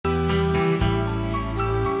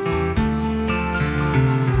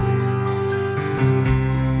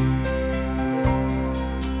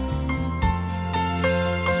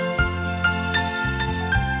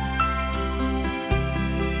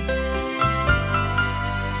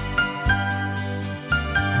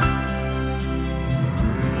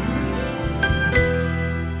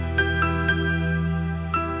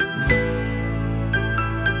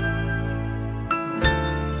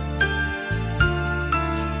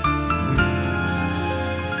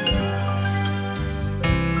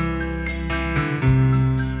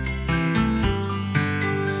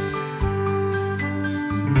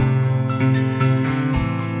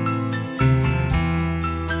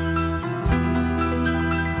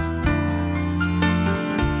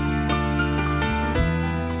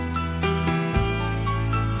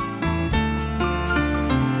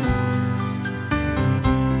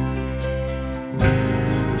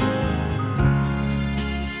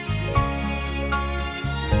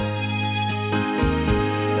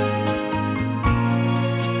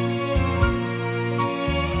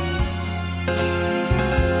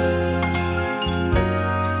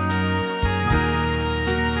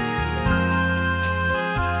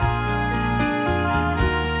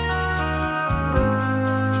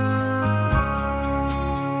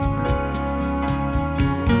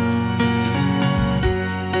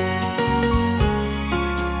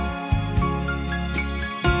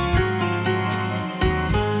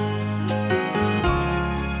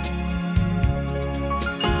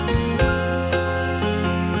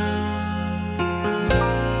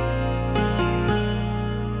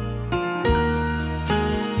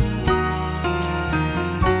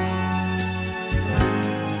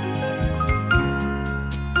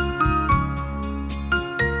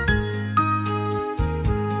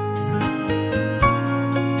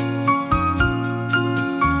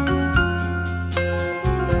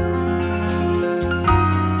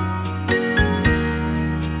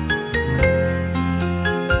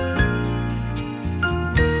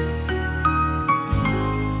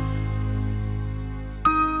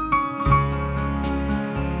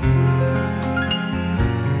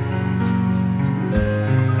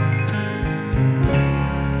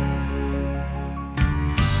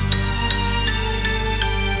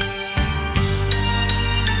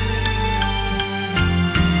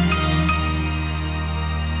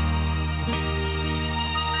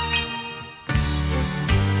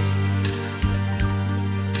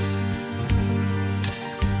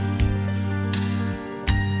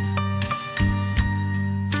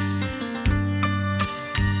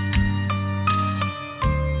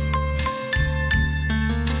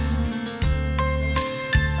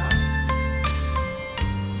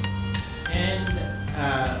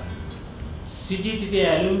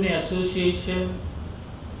CGTTI Alumni Association,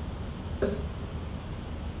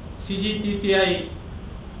 CGTTI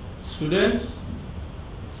students,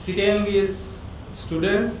 CTMGS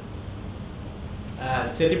students,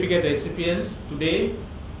 certificate recipients today,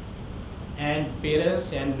 and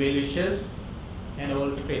parents and well-wishers and all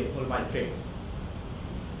my friends.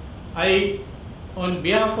 On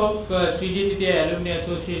behalf of CGTTI Alumni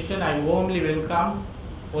Association, I warmly welcome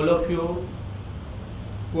all of you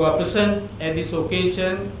who are present at this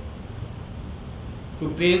occasion to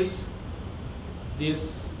grace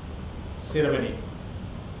this ceremony.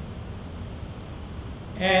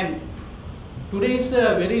 And today is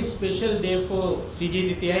a very special day for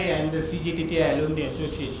CGTTI and the CGTTI Alumni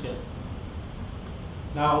Association.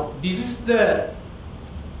 Now, this is the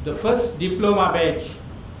first diploma batch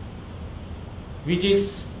which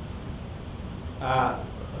is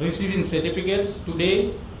receiving certificates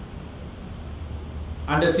today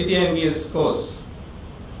under CTMGS course.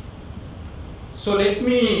 So let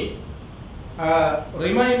me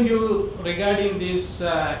remind you regarding these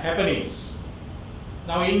happenings.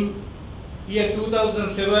 Now in year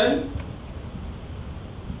 2007,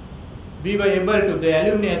 we were able to, the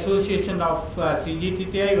Alumni Association of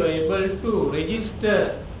CGTTI were able to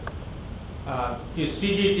register the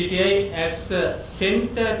CGTTI as a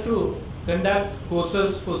center to conduct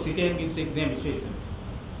courses for CTMGS examinations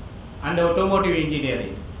under automotive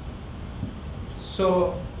engineering.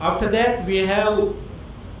 So after that we have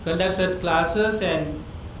conducted classes and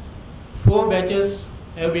 4 batches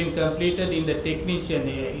have been completed in the technician.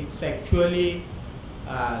 It's actually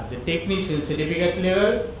the technician certificate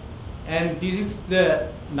level, and this is the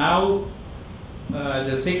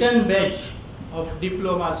second batch of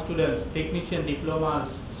diploma students, technician diploma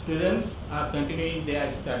students are continuing their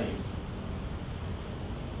studies.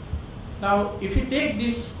 Now, if you take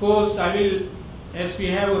this course, I will, as we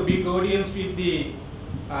have a big audience with the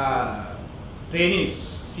trainees,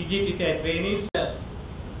 CGTTI trainees,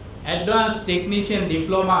 advanced technician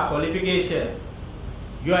diploma qualification,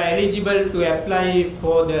 you are eligible to apply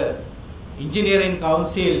for the engineering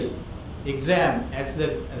council exam as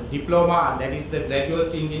the diploma, that is the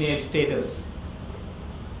graduate engineer status.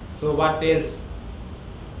 So what else,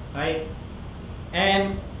 right?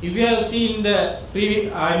 And if you have seen the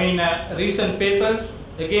recent papers,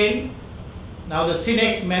 again, now the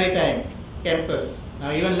CNEC Maritime campus.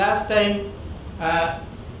 Now even last time,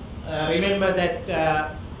 remember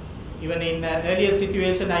that even in earlier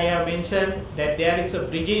situation I have mentioned that there is a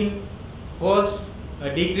bridging course, a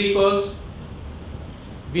degree course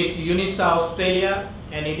with UNISA Australia,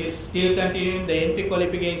 and it is still continuing the entry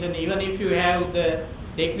qualification. Even if you have the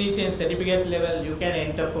technician certificate level, you can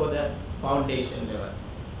enter for the foundation level.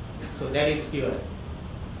 So that is given.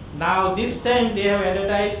 Now this time they have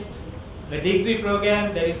advertised a degree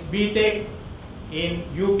program, that is BTech in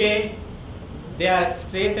UK. They are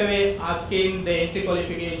straight away asking the entry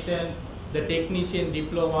qualification, the technician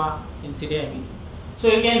diploma in CTMGS. So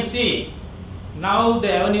you can see now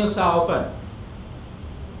the avenues are open.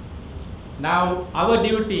 Now our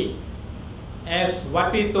duty as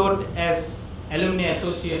what we thought as Alumni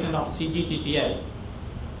Association of CGTTI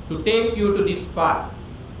to take you to this path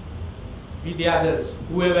with the others,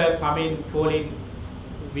 whoever come in, fall in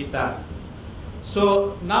with us.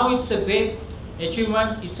 So now it's a great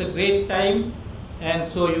achievement, it's a great time, and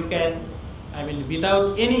so you can,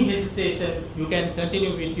 without any hesitation, you can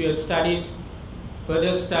continue with your studies,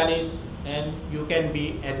 further studies, and you can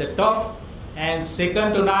be at the top and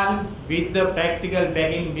second to none with the practical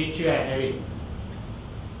backing which you are having.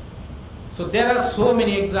 So there are so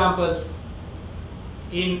many examples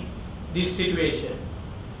in this situation,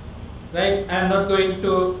 right? I am not going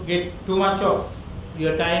to get too much of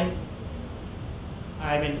your time,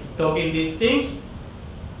 talking these things,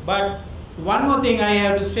 but one more thing I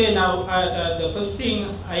have to say now. The first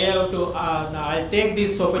thing I have to, now I'll take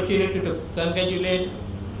this opportunity to congratulate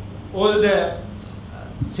all the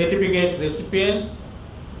certificate recipients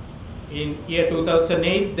in year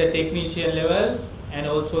 2008, the technician levels and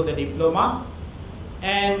also the diploma.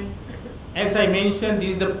 And as I mentioned,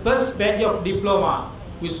 this is the first batch of diploma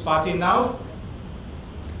who is passing now,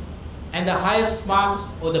 and the highest marks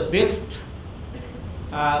or the best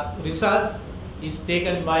results is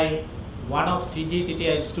taken by one of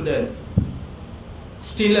CGTTI students,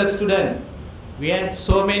 still a student. We had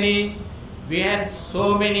so many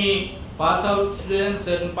pass out students,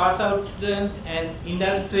 certain pass out students, and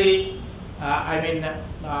industry,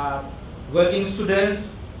 working students,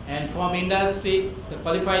 and from industry, the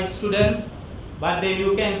qualified students. But then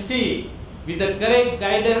you can see with the correct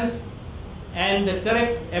guidance and the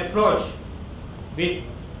correct approach, with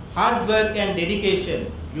hard work and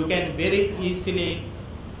dedication, you can very easily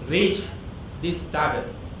reach this target.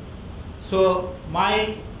 So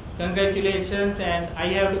my congratulations, and I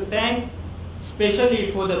have to thank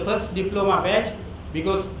especially for the first diploma batch,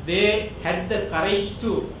 because they had the courage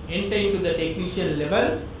to enter into the technician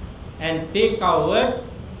level and take our work,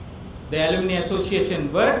 the Alumni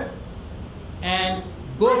Association work, and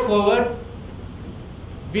go forward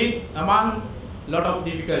with among lot of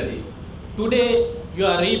difficulties. Today you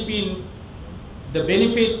are reaping the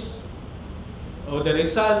benefits or the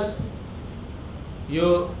results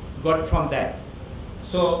you got from that.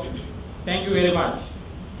 So thank you very much.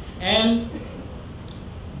 And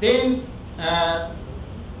then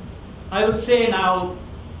I would say now,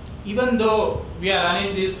 even though we are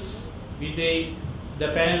running this with the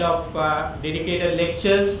panel of dedicated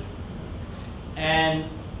lectures and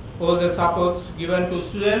all the supports given to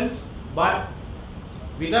students, but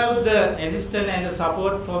without the assistance and the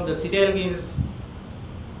support from the CGTTI's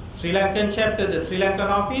Sri Lankan chapter, the Sri Lankan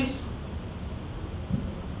office,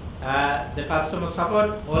 the customer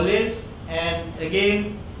support always, and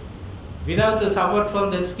again without the support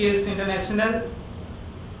from the Skills International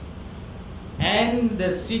and the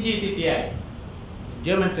CGTTI,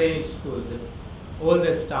 German Training School, all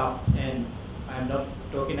the staff, and I am not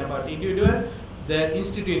talking about individual, the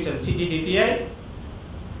institution CGTTI.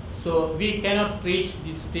 So we cannot reach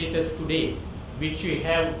this status today, which we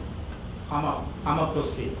have come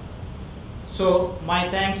across with. So my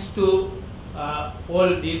thanks to all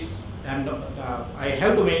this, and I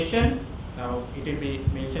have to mention, now it will be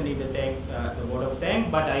mentioned in the word of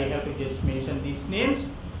thank, but I have to just mention these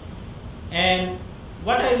names. And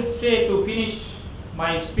what I would say to finish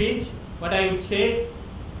my speech, what I would say,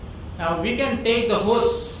 now we can take the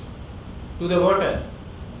horse to the water,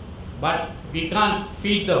 but we can't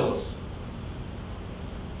feed the horse.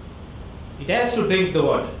 It has to drink the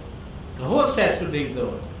water. The horse has to drink the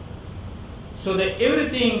water. So that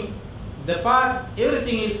everything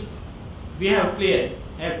is, we have cleared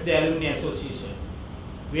as the Alumni Association.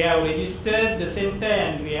 We have registered the center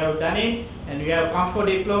and we have done it, and we have come for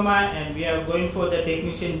diploma, and we are going for the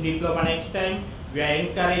technician diploma next time. We are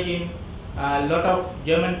encouraging a lot of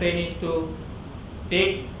German trainees to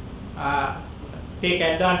take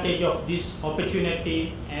advantage of this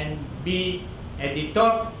opportunity and be at the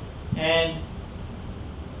top and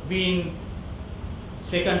being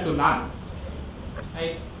second to none.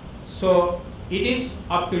 Right? So it is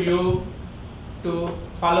up to you to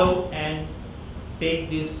follow and take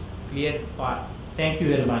this clear path. Thank you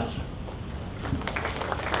very much.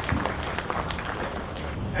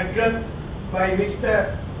 Address by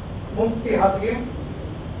Mr. Mufti Hasim,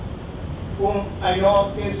 whom I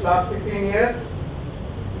know since last 15 years,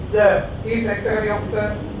 is the Chief Executive of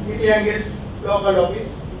the CGTTI's local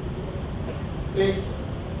office. Please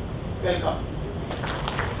welcome.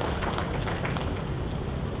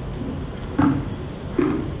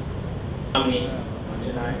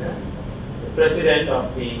 The President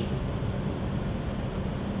of the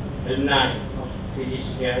Alumni of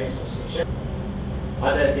CGTTI Association,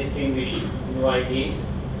 other distinguished invitees,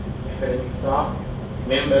 academic staff,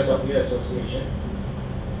 members of your association,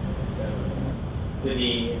 to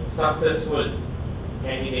the successful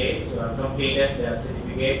candidates who have completed their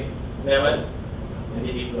certificate level and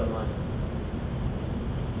the diploma.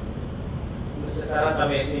 Mr.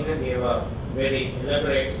 Saratame Singh gave a very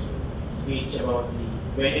elaborate speech about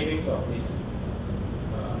the benefits of this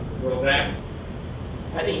program.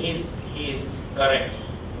 I think he is correct,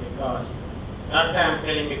 because not I am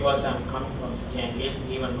telling because I am coming from St. Angels,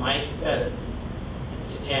 even myself,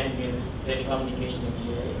 St. Angels telecommunication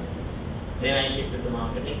engineering, then I shifted to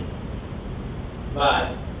marketing.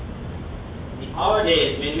 But in our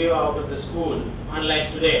days, when we were out of the school,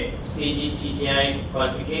 unlike today, CGTTI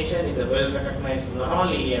qualification is a well recognized not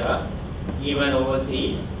only here, even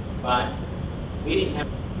overseas, but we didn't have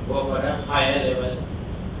to go for a higher level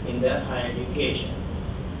in the higher education.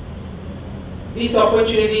 This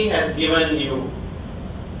opportunity has given you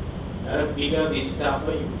a bigger vista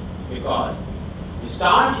for you, because you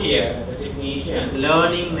start here as a technician,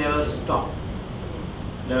 learning never stops.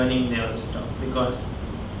 Learning never stops, because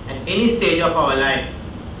at any stage of our life,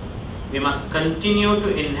 we must continue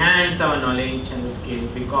to enhance our knowledge and the skill,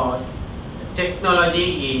 because the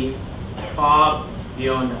technology is far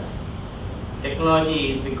beyond us.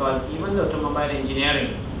 Technology is, because even the automobile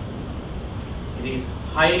engineering, it is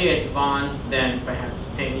highly advanced than perhaps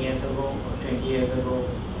 10 years ago or 20 years ago.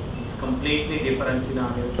 It's completely different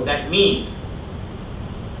scenario. So that means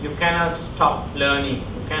you cannot stop learning,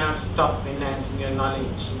 you cannot stop enhancing your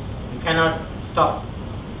knowledge, you cannot stop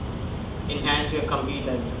enhance your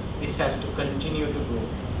competences. This has to continue to grow.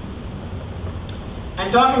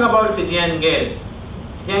 And talking about City and Guilds,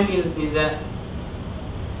 City and Guilds is a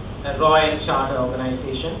royal charter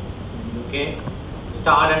organization in the UK,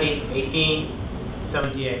 started in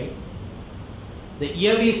 1878. The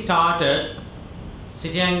year we started,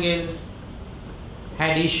 City and Guilds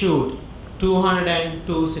had issued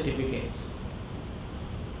 202 certificates.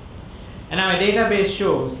 And our database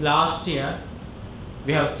shows last year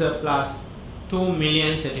we have surpassed 2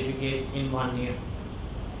 million certificates in 1 year.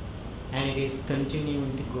 And it is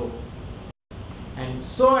continuing to grow. And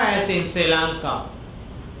so as in Sri Lanka,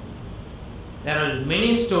 there are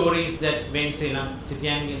many stories that when City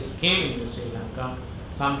and Guilds came into Sri Lanka,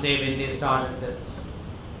 some say when they started the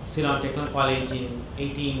Ceylon Technical College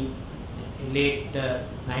in late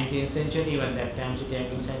 19th century, even that time City and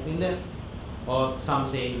Guilds had been there, or some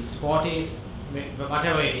say it's 40s,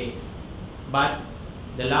 whatever it is. But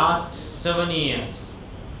the last 7 years,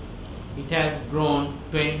 it has grown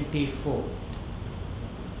 24.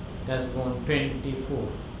 It has grown 24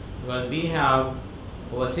 because we have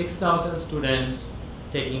over 6,000 students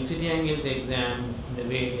taking City and Guilds exams in the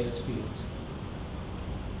various fields.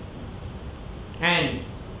 And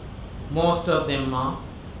most of them are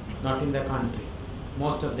not in the country.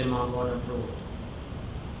 Most of them are gone abroad.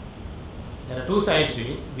 There are two sides to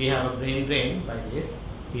it. We have a brain drain by this.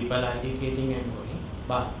 People are educating and going.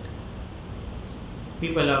 But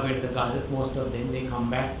people are going to the Gulf, most of them, they come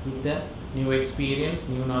back with the new experience,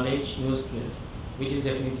 new knowledge, new skills, which is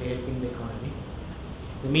definitely helping the economy.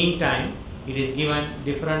 In the meantime, it is given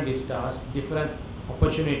different vistas, different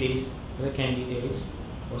opportunities for the candidates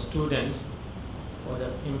or students or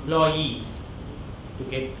the employees to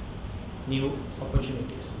get new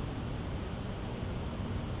opportunities.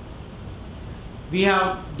 We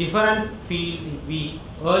have different fields.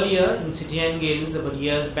 Earlier in City and Guilds, about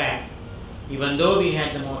years back, even though we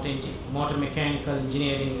had the motor mechanical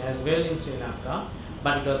engineering as well in Sri Lanka,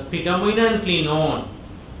 but it was predominantly known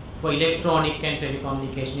for electronic and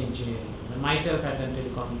telecommunication engineering. Myself had done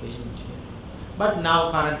telecommunication engineering. But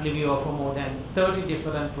now currently we offer more than 30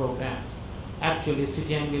 different programs. Actually,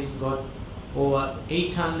 City and Guilds got over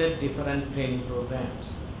 800 different training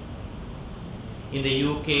programs. In the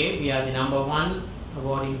UK, we are the #1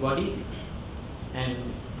 awarding body, and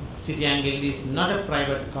City and Guilds is not a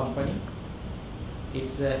private company.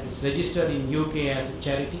 It's registered in UK as a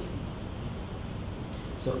charity.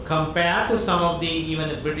 So compared to some of even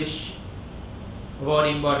the British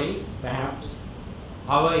awarding bodies, perhaps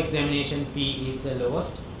our examination fee is the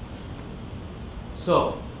lowest.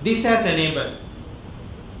 So this has enabled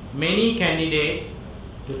many candidates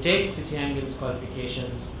to take City and Guilds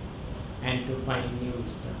qualifications and to find new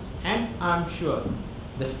vistas. And I'm sure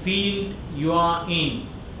the field you are in,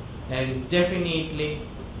 there is definitely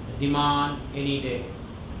a demand any day.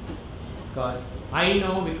 Because I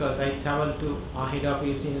know, because I travel to our head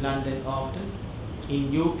office in London often.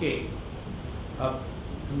 In UK, a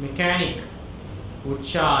mechanic would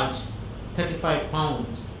charge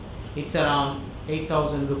 £35. It's around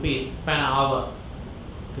 8,000 rupees per hour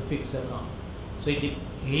to fix a car. So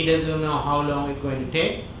he doesn't know how long it's going to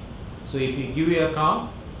take. So if you give you a car,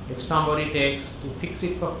 if somebody takes to fix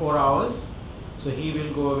it for 4 hours, so he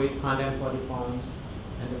will go with £140,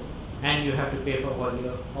 and you have to pay for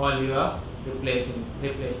all your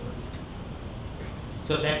replacements.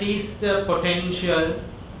 So that is the potential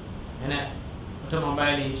an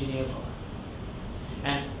automobile engineer for.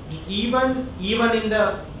 And even in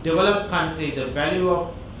the developed countries, the value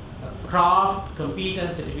of a craft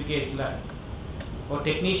competence certificate or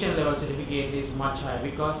technician level certificate is much higher,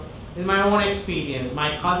 because in my own experience,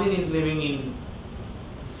 my cousin is living in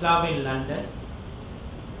Slough in London.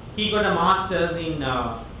 He got a master's in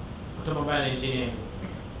automobile engineering.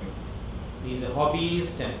 He's a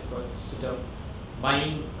hobbyist and got sort of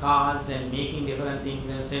buying cars and making different things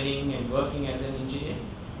and selling and working as an engineer.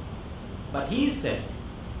 But he said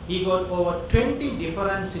he got over 20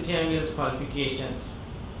 different City and Guilds qualifications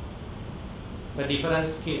for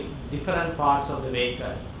different parts of the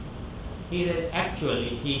vehicle. He said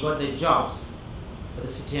actually he got the jobs for the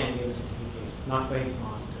City and Guilds certificates, not for his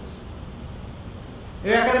masters.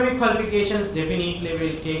 Your academic qualifications definitely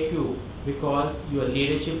will take you, because your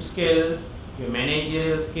leadership skills, your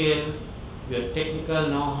managerial skills, your technical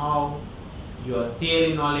know-how, your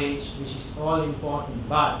theory knowledge, which is all important.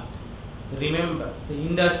 But remember, the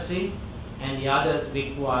industry and the others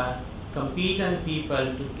require competent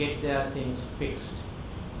people to get their things fixed.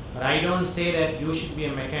 But I don't say that you should be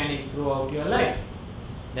a mechanic throughout your life.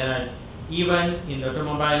 There are, even in the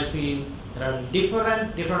automobile field, there are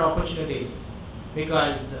different opportunities.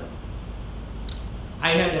 Because I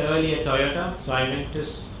had earlier Toyota, so I went to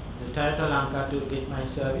the Toyota Lanka to get my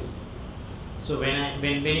service. So when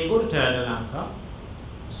you go to Sri Lanka,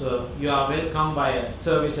 so you are welcomed by a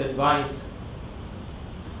service advisor.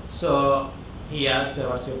 So he asked,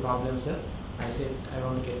 what's your problem, sir? I said, I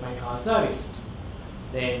want to get my car serviced.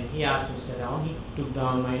 Then he asked Mr. Down, he took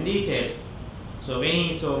down my details. So when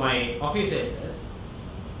he saw my office address,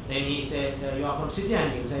 then he said, you are from City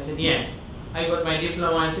and Guilds? I said, yes. I got my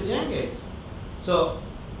diploma in City and Guilds. So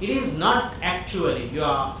it is not actually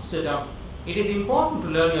your it is important to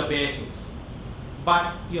learn your basics,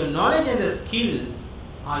 but your knowledge and the skills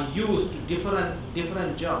are used to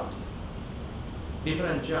different jobs.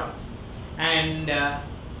 And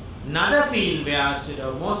another field where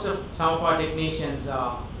some of our technicians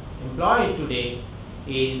are employed today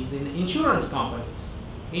is in insurance companies,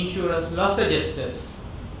 insurance loss adjusters.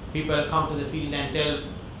 People come to the field and tell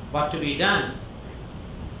what to be done.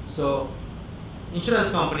 So insurance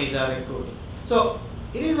companies are recruiting. So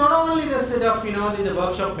it is not only the the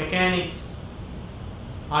workshop mechanics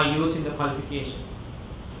are used in the qualification.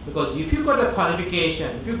 Because if you got the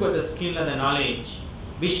qualification, if you got the skill and the knowledge,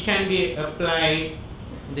 which can be applied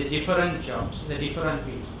in the different jobs, in the different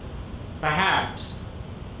fields. Perhaps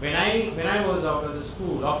when I was out of the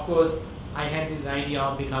school, of course, I had this idea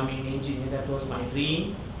of becoming an engineer. That was my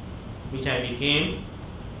dream, which I became.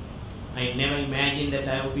 I never imagined that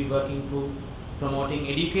I would be working through promoting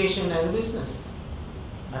education as a business.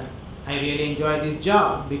 But I really enjoy this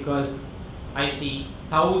job because I see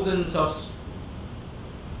thousands of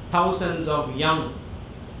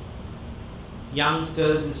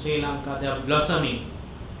youngsters in Sri Lanka. They are blossoming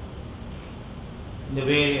in the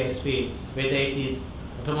various fields, whether it is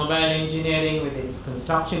automobile engineering, whether it is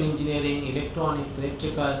construction engineering,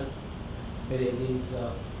 electrical, whether it is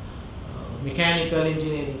mechanical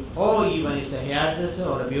engineering, or even it's a hairdresser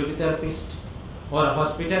or a beauty therapist or a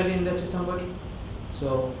hospital industry somebody.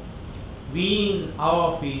 So we in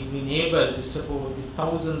our office been able to support these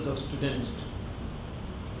thousands of students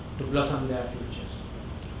to blossom their futures.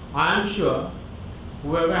 I am sure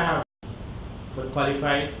whoever have got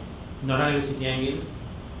qualified, not only with City and Guilds,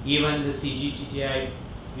 even the CGTTI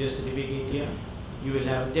your certificate here, you will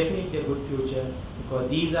have definitely a good future because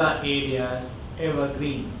these are areas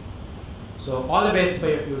evergreen. So all the best for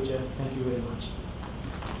your future. Thank you very much.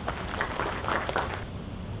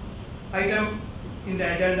 Item in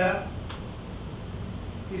the agenda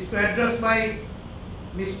is to address by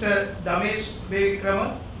Mr. Damesh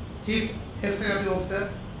Bevikrama, Chief Executive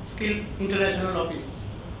Officer, Skill International Office.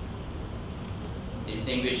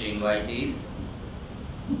 Distinguished invitees,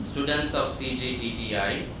 students of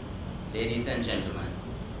CGTTI, ladies and gentlemen.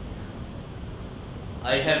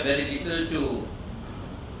 I have very little to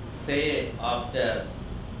say after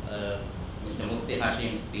Mr. Mufti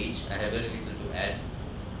Hashim's speech. I have very little to add.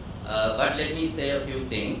 But let me say a few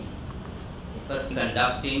things. First,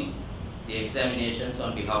 conducting the examinations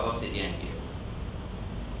on behalf of City and Guilds.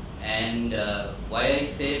 And why I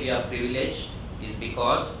say we are privileged is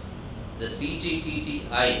because the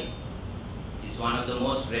CGTTI is one of the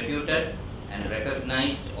most reputed and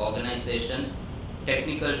recognized organizations,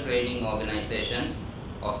 technical training organizations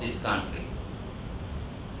of this country.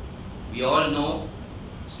 We all know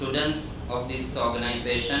students of this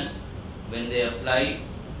organization, when they apply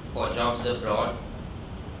for jobs abroad,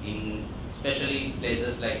 in especially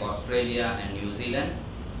places like Australia and New Zealand,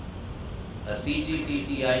 a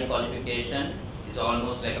CGTTI qualification is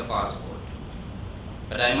almost like a passport.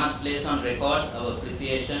 But I must place on record our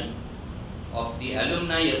appreciation of the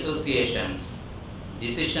Alumni Association's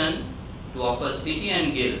decision to offer City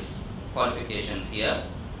and Guilds qualifications here,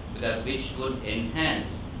 which would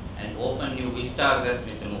enhance and open new vistas, as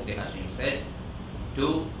Mr. Mufti Hashim said,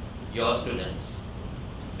 to your students,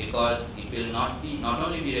 because it will not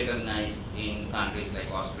only be recognized in countries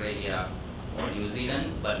like Australia or New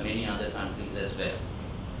Zealand, but many other countries as well.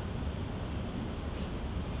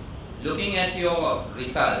 Looking at your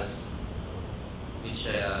results, which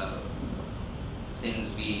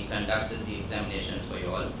since we conducted the examinations for you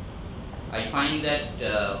all, I find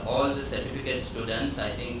that all the certificate students,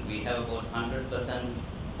 I think we have about 100%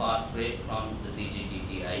 pass rate from the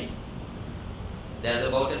CGTTI. There's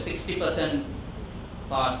about a 60%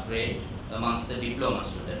 pass rate amongst the diploma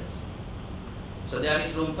students. So there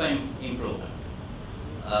is room for improvement.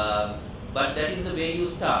 But that is the way you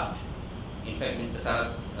start. In fact, Mr.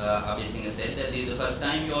 Sarat Abhisingh said that this is the first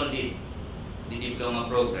time you all did the diploma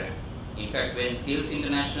program. In fact, when Skills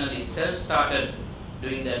International itself started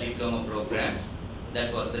doing their diploma programs,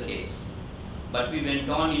 that was the case. But we went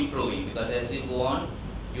on improving, because as you go on,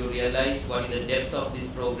 you realize what the depth of this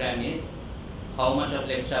program is, how much of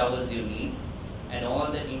lecture hours you need, and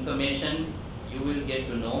all that information you will get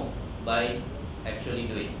to know by actually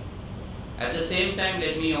doing. At the same time,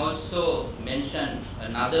 let me also mention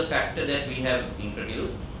another factor that we have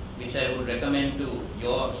introduced, which I would recommend to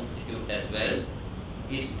your institute as well,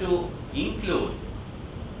 is to include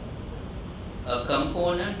a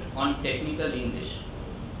component on technical English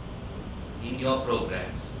in your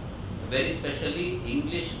programs, very specially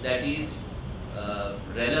English that is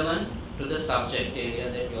relevant to the subject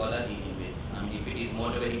area that you all are dealing with. I mean, if it is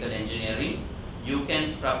motor vehicle engineering, you can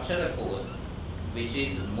structure a course which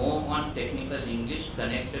is more on technical English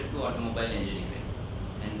connected to automobile engineering,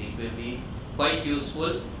 and it will be quite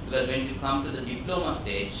useful, because when you come to the diploma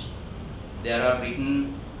stage, there are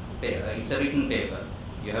it's a written paper.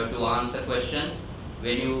 You have to answer questions.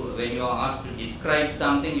 When you are asked to describe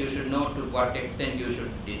something, you should know to what extent you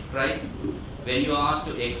should describe. When you are asked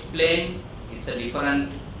to explain, it's a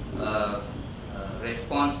different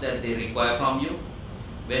response that they require from you.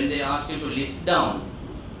 When they ask you to list down,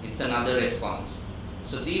 it's another response.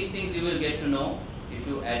 So these things you will get to know if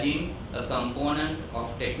you add in a component of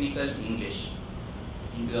technical English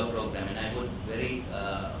into your program, and I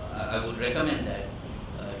would recommend that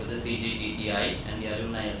to the CGTTI and the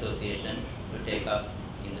Alumni Association to take up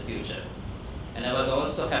in the future. And I was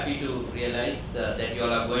also happy to realize that you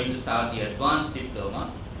all are going to start the advanced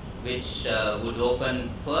diploma, which would open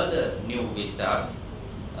further new vistas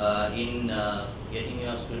in getting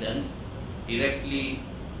your students directly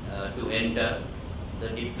to enter the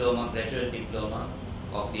diploma, graduate diploma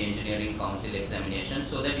of the Engineering Council examination,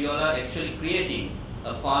 so that you all are actually creating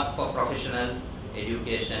a path for professional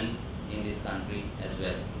education in this country as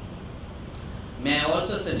well. May I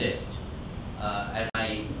also suggest, as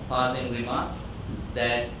my passing remarks,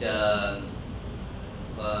 that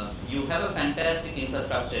you have a fantastic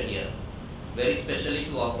infrastructure here, very specially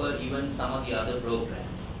to offer even some of the other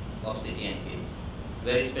programs of City and Guilds,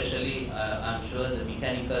 very especially I'm sure the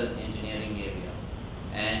mechanical engineering area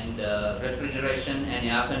and refrigeration and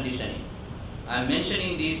air conditioning. I'm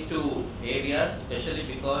mentioning these two areas especially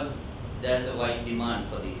because there's a wide demand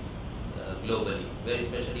for this globally, very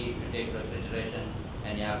especially if you take refrigeration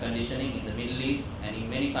and air conditioning in the Middle East and in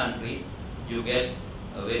many countries, you get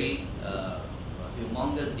a very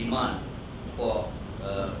humongous demand for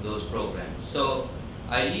those programs. So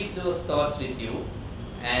I leave those thoughts with you,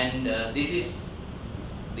 and this is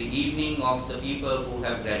the evening of the people who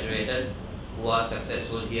have graduated, who are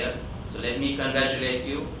successful here. So let me congratulate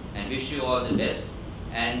you and wish you all the best.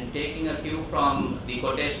 And taking a cue from the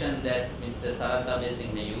quotation that Mr. Sarata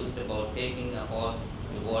Singh used about taking a horse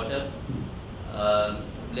to water,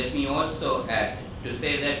 let me also add to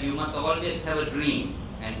say that you must always have a dream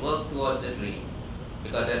and work towards a dream.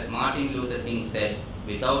 Because as Martin Luther King said,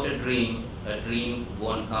 without a dream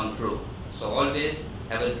won't come true. So always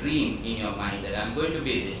have a dream in your mind that I'm going to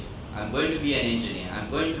be this, I'm going to be an engineer, I'm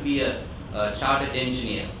going to be a chartered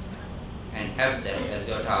engineer, and have that as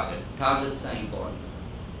your target. Targets are important,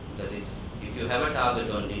 because if you have a target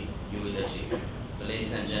only, you will achieve. So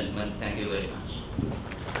ladies and gentlemen, thank you very much.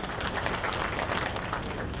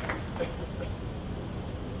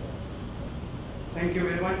 Thank you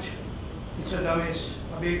very much, Mr. Damesh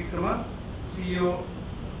Abhikrama, CEO,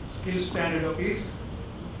 Skills Standard Office,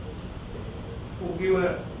 who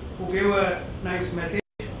gave a nice message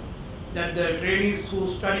that the trainees who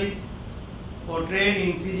study or train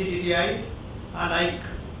in CGTTI are like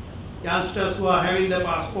youngsters who are having the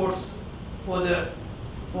passports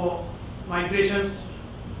for migration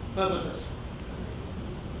purposes.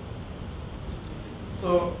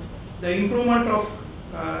 So the improvement of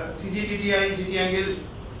CGTTI, City and Guilds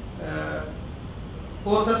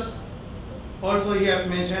courses, also he has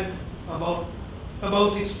mentioned about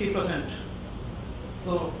 60%.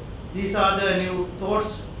 So these are the new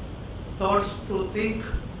thoughts to think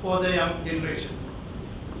for the young generation.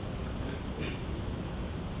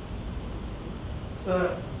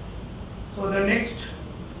 So the next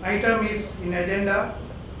item is in agenda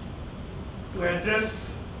to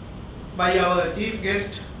address by our chief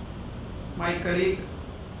guest, my colleague.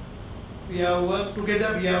 We have worked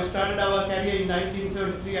together. We have started our career in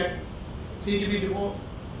 1973 at CTB Depot,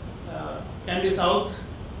 Kandy South.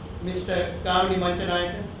 Mr. Kavani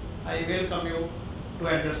Manchanayake, I welcome you to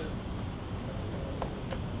address.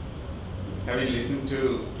 Having listened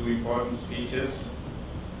to two important speeches,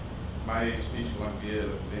 my speech won't be a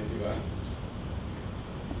lengthy one.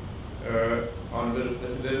 Honorable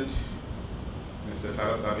President, Mr.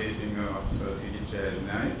 Sarata Singh of CGTTI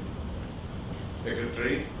Alumni,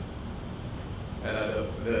 Secretary, and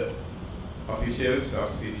other officials of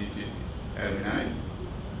CGTTI Alumni,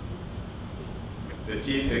 the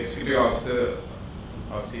Chief Executive Officer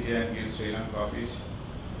of City and Guilds Sri Lanka Office,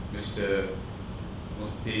 Mr.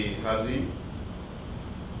 Mufti Hazim,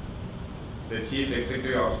 the Chief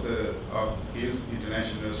Executive Officer of Skills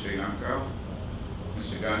International Sri Lanka,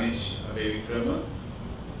 Mr. Ganesh Abevikrama,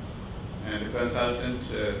 and the consultant,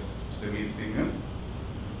 Mr. Veer Singh.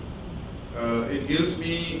 It gives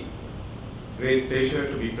me great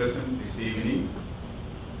pleasure to be present this evening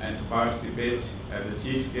and to participate as a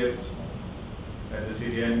chief guest at the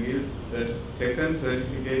CGTTI's second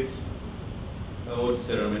certificate award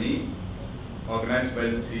ceremony organized by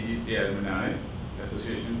the CGTTI Alumni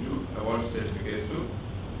Association to award certificates to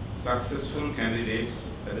successful candidates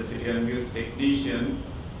at the CGTTI's technician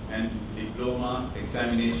and diploma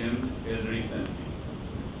examination held recently.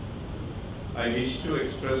 I wish to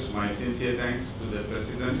express my sincere thanks to the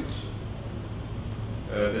President,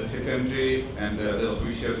 the Secretary and the other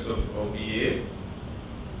officials of OBA,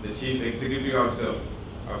 the Chief Executive Officer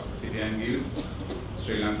of CGTTI's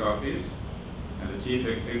Sri Lanka office, and the Chief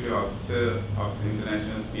Executive Officer of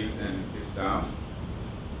International Skills and his staff,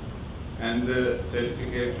 and the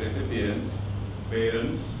certificate recipients,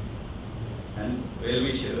 parents, and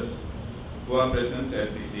well-wishers who are present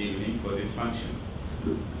at this evening for this function.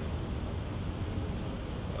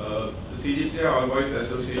 The CGTTI All Boys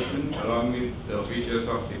Association, along with the officials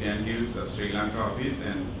of City and Guilds of Sri Lanka office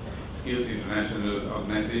and Skills International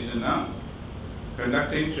Organization, are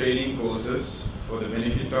conducting training courses for the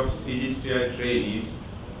benefit of CGTTI trainees,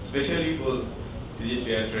 especially for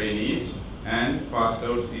CGTTI trainees and passed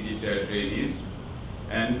out CGTTI trainees,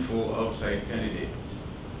 and for outside candidates.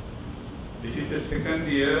 This is the second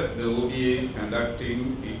year the OBA is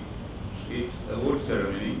conducting its award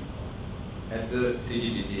ceremony at the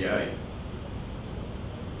CGTTI.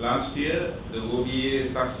 Last year, the OBA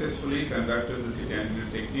successfully conducted the City and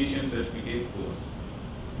Guild Technician Certificate course.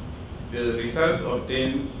 The results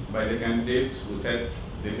obtained by the candidates who sat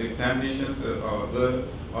these examinations were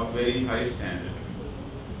of very high standard.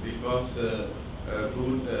 This was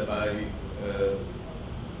proved by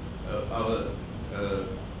our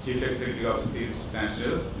Chief Executive of Skills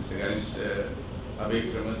International, Mr. Ganesh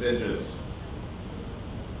Abevikrama's address.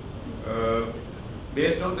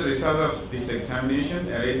 Based on the result of this examination,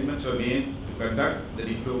 arrangements were made to conduct the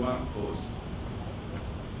diploma course.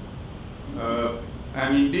 I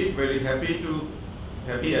am indeed very happy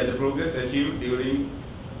at the progress achieved during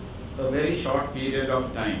a very short period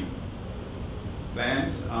of time.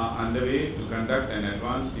 Plans are underway to conduct an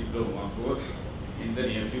advanced diploma course in the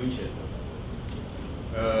near future.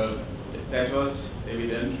 That was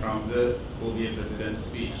evident from the OBA President's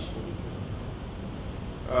speech.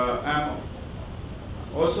 I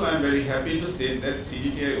am very happy to state that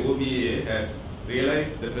CGTTI OBA has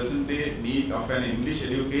realized the present day need of an English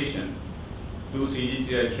education to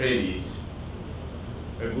CGTTI trainees.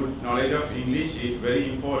 A good knowledge of English is very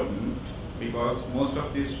important because most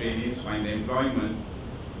of these trainees find employment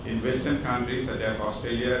in Western countries such as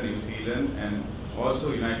Australia, New Zealand, and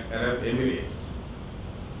also United Arab Emirates,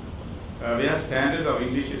 where standards of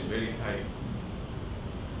English is very high.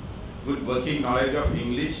 Good working knowledge of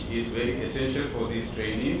English is very essential for these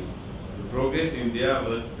trainees to progress in their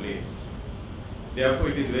workplace. Therefore,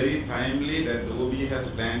 it is very timely that the OBA has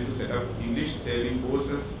planned to set up English training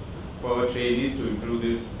courses for our trainees to improve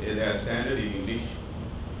their standard in English.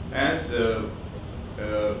 As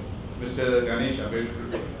Mr. Ganesh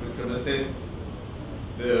Abevikrama said,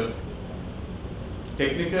 the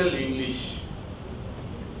technical English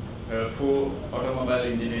for automobile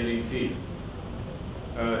engineering field,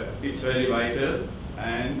 it's very vital,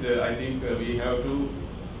 and I think we have to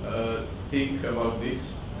think about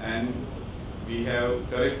this, and we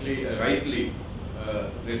have rightly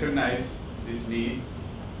recognized this need,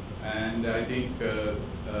 and I think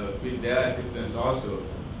with their assistance also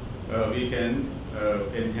we can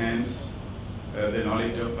enhance the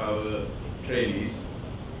knowledge of our trainees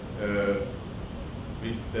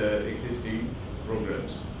with existing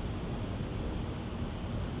programs.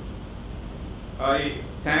 I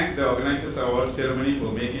thank the organizers of our ceremony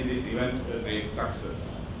for making this event a great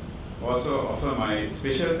success. Also offer my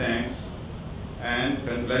special thanks and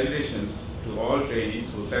congratulations to all trainees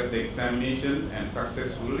who sat the examination and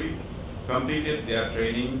successfully completed their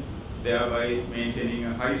training, thereby maintaining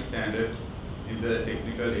a high standard in the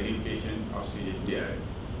technical education of CGTTI.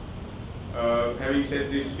 Having said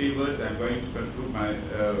these few words, I am going to conclude my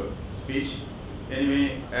speech.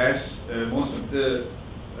 Anyway, as most of the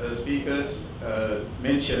speakers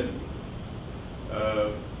mentioned,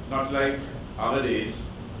 not like our days,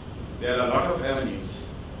 there are a lot of avenues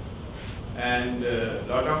and a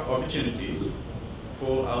lot of opportunities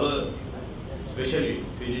for our, especially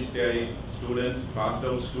CGTTI students, passed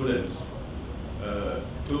out students,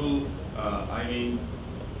 to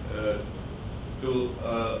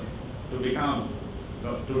become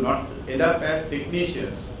to not end up as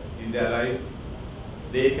technicians in their lives,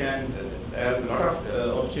 they can have a lot of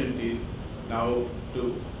opportunities now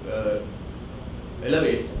to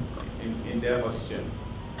elevate in their position.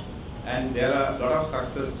 And there are a lot of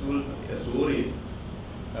successful stories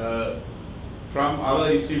from our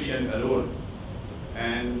institution alone.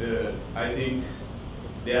 And I think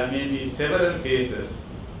there may be several cases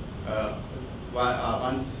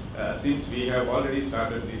since we have already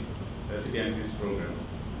started this City and Guilds program.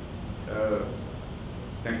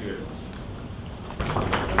 Thank you very much.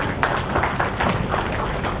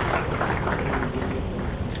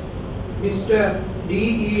 Mr.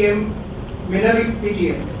 D.E.M. Menarik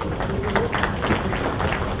PTM.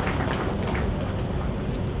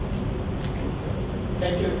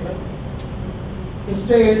 Thank you.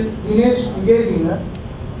 Mr. L. Dinesh Vijay Singh.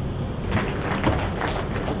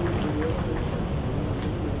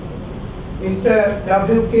 Mr.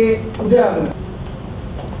 W.K. Udayagana.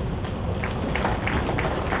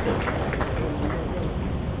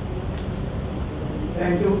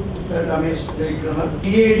 Thank you, Mr. Ramesh Jayakirana.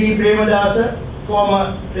 D.A.D. Premadasa, former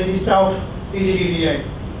Registrar of CGTTI,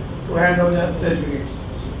 to hand over the certificates.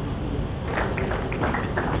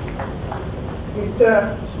 Mr.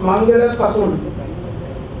 Mangala Kasun.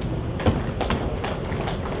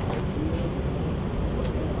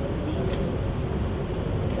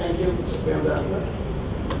 Thank you, Mr. Premadasa.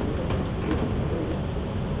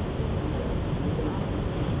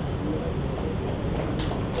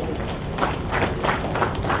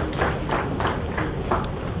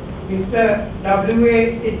 Mr.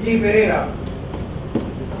 W.A.H.G. Pereira.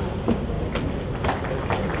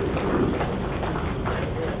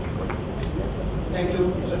 Thank you,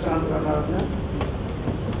 Mr. Santana.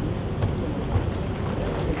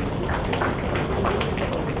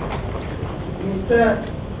 Mr.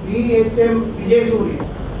 B.H.M. Vijay Suri.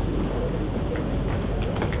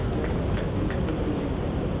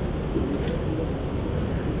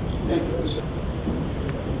 Thank you, sir.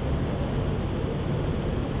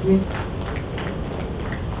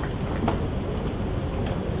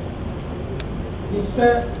 Mr.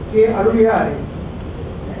 K. Arulihari.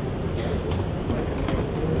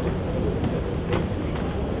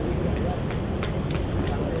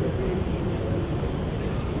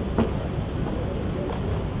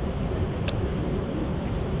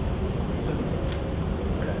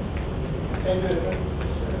 Thank you.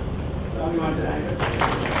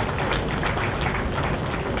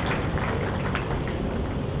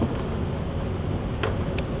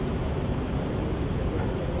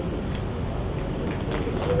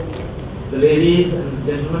 The ladies and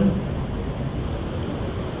gentlemen,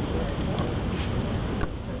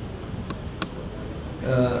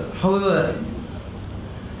 however,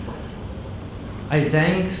 I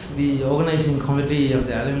thank the organizing committee of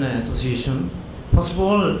the Alumni Association. First of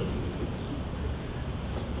all,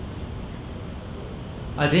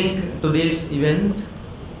 I think today's event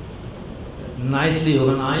nicely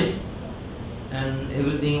organized and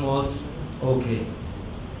everything was okay.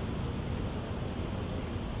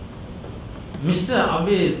 Mr.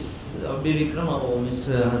 Abhi Vikrama or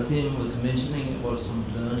Mr. Hasim was mentioning about some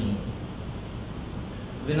learning.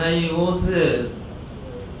 When I was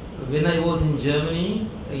in Germany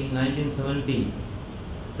in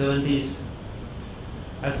 1970s,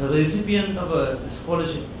 as a recipient of a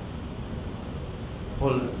scholarship,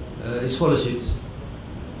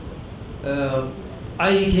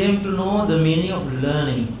 I came to know the meaning of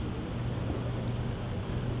learning.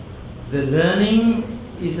 The learning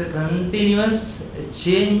is a continuous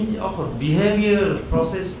change of a behavioral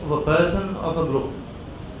process of a person, of a group.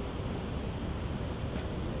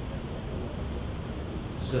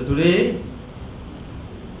 So today,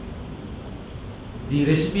 the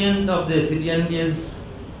recipient of the City and Guilds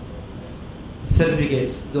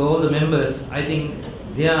certificates, all the members, I think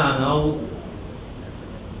they are now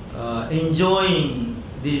enjoying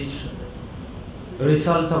this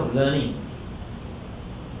result of learning.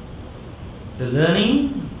 The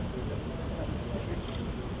learning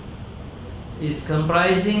is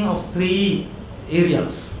comprising of 3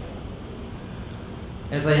 areas.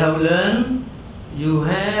 As I have learned, you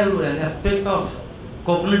have an aspect of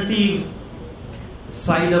cognitive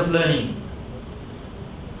side of learning.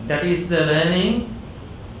 That is the learning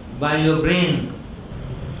by your brain.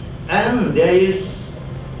 And there is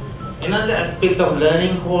another aspect of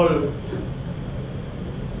learning called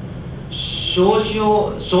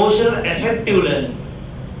social affective learning.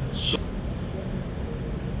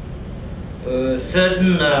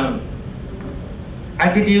 Certain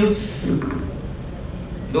attitudes,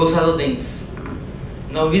 those are the things.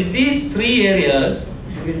 Now with these 3 areas,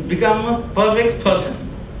 you will become a perfect person.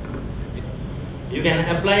 You can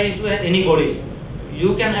apply to anybody.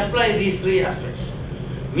 You can apply these three aspects.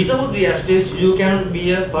 Without the aspects, you can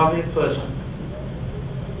be a perfect person.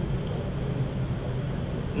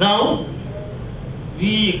 Now,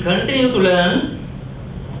 we continue to learn,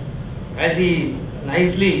 as he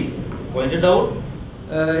nicely pointed out.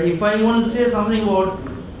 If I want to say something about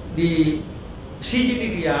the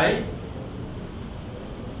CGTTI,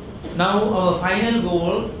 now our final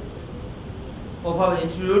goal of our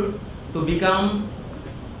institute to become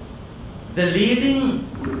the leading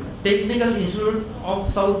technical institute of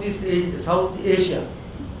South Asia.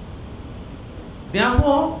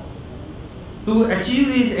 Therefore, to achieve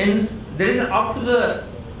these ends, there is up to the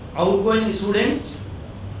outgoing students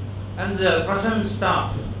and the present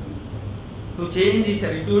staff to change these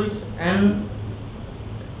attitudes and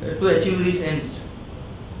to achieve these ends.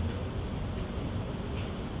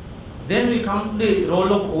 Then we come to the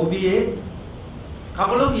role of OBA.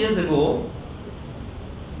 Couple of years ago,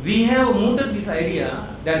 we have mooted this idea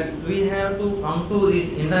that we have to come to these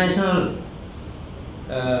international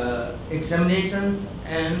examinations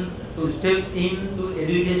and to step into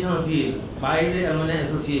educational field by the Alumni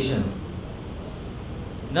Association.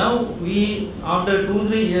 Now we, after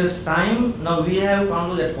 2-3 years time, now we have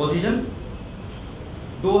come to that position.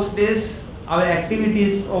 Those days, our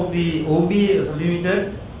activities of the OBA was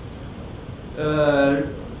limited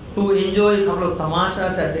to enjoy a couple of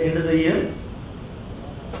tamashas at the end of the year.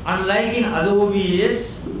 Unlike in other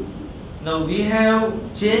OBAs, now we have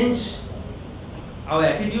changed our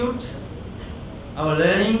attitudes, our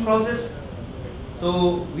learning process.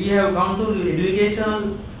 So we have come to the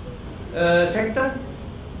educational sector,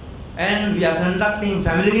 and we are conducting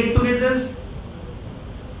family get-togethers,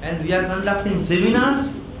 and we are conducting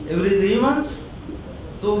seminars every 3 months.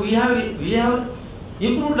 So we have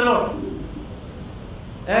improved a lot.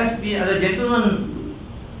 As the other gentleman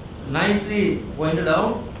nicely pointed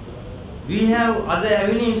out, we have other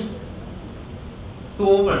avenues to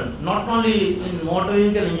open, not only in motor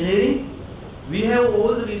vehicle engineering. We have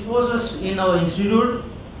all the resources in our institute.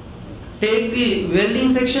 Take the welding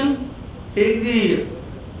section, take the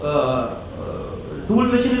tool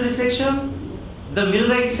machinery section, the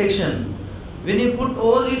millwright section. When you put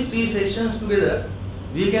all these 3 sections together,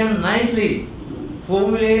 we can nicely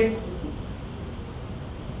formulate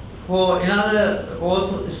for another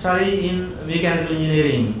course study in mechanical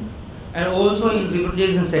engineering and also in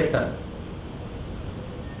refrigeration sector.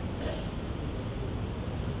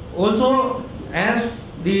 Also, as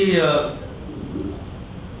the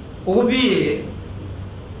OBA,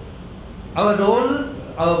 our role,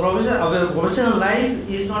 our professional life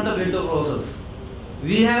is not a better process.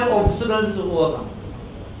 We have obstacles to overcome.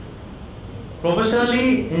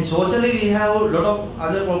 Professionally and socially, we have a lot of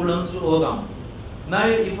other problems to overcome. Now,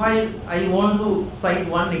 if I want to cite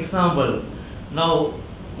one example, now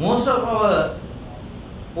most of our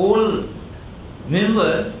all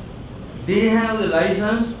members, they have the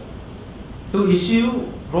license to issue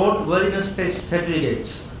roadworthiness test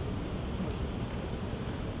certificates.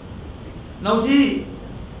 Now see,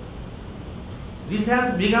 this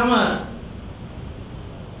has become a,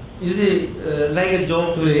 like a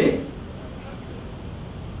job today.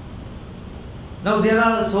 Now there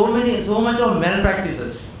are so much of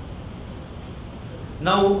malpractices.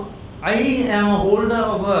 Now I am a holder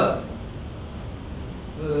of a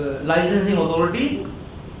licensing authority,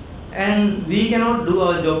 and we cannot do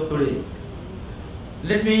our job today.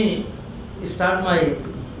 Let me start my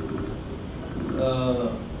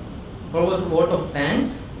proposed vote of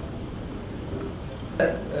thanks.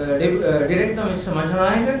 Director Mr.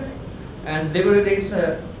 Machanayaka and Deputy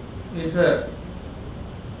Director Mr.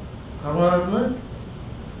 Karunaratna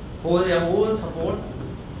for their whole support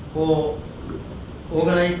for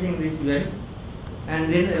organizing this event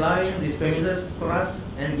and then allowing these premises for us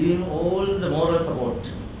and giving all the moral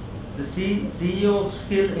support. The CEO of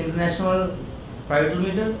Skill International Private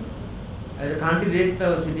Limited, as a country director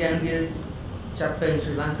of City and Guilds chapter in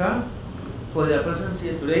Sri Lanka, for their presence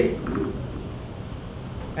here today,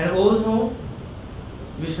 and also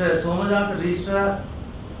Mr. Somadas, Registrar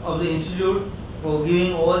of the Institute, for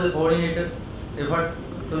giving all the coordinated effort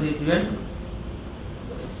to this event.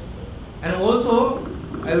 And also,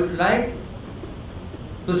 I would like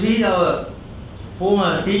to see our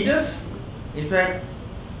former teachers, in fact,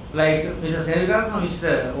 like Mr. Senvika,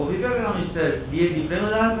 Mr. Opika, Mr. D.A.D.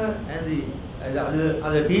 Premadasa, and the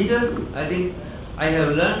other teachers. I think I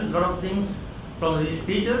have learned a lot of things from these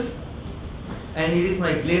teachers, and it is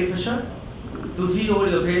my great pleasure to see all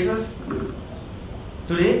your faces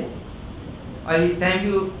today. I thank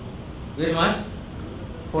you very much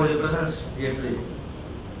for your presence here today.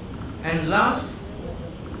 And last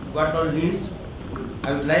but not least,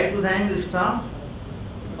 I would like to thank the staff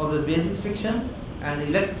of the basic section and the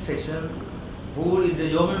electric section who did the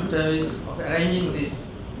yeoman service of arranging this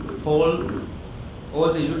hall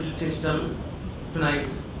or the utility system tonight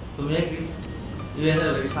to make this event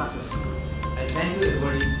a very success. I thank you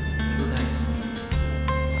everybody. Good night.